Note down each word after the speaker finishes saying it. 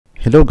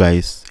Hello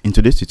guys, in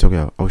today's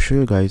tutorial I'll show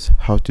you guys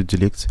how to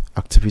delete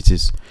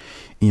activities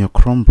in your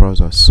Chrome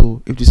browser.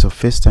 So if this is your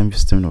first time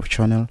visiting our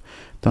channel,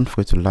 don't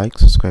forget to like,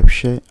 subscribe,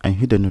 share and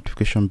hit the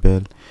notification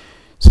bell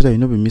so that you'll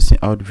not be missing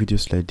out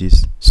videos like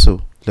this.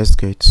 So let's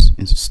get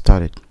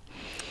started.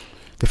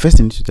 The first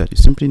thing you do that you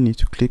simply need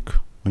to click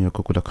on your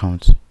Google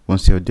account.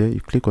 Once you're there, you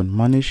click on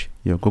manage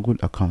your Google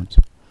account.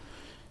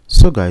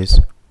 So guys,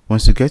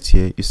 once you get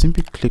here, you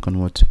simply click on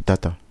what?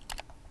 Data.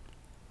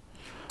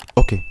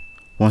 Okay,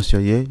 once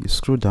you're here, you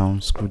scroll down.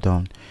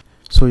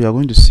 So you're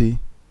going to see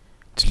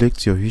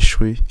delete your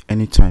history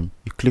anytime.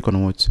 You click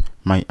on what?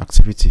 My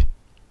activity.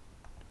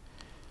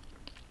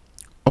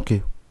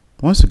 Okay,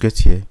 once you get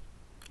here,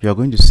 you are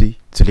going to see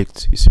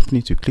delete. You simply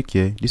need to click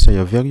here. These are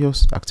your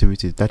various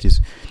activities, that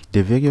is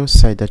the various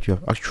sites that you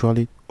have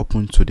actually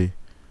opened today.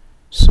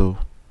 So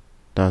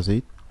that's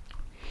it.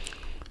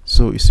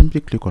 So you simply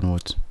click on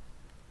what?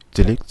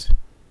 Delete.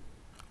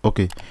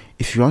 Okay,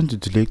 if you want to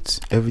delete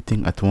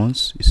everything at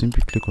once, you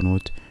simply click on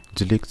what?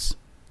 Delete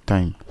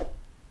time.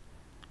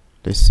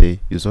 Let's say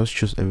you just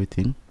choose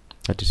everything,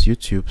 that is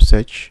YouTube,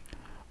 search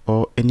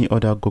or any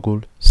other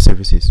Google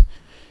services.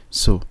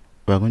 So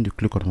we are going to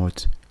click on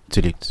what?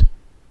 Delete.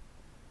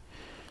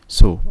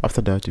 So after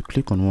that, you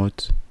click on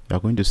what? You are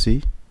going to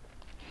see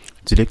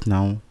delete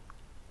now,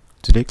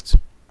 delete,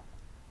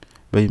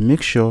 but you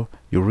make sure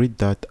you read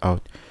that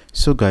out.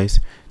 So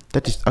guys,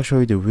 that is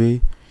actually the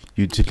way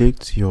you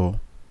delete your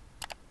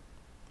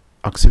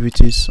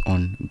activities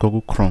on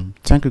Google Chrome.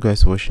 Thank you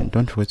guys for watching.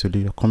 Don't forget to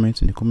leave your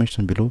comments in the comment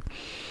section below.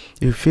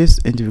 If you face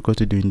any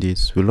difficulty doing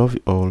this, we love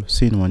you all.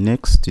 See you in our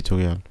next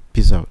tutorial.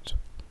 Peace out.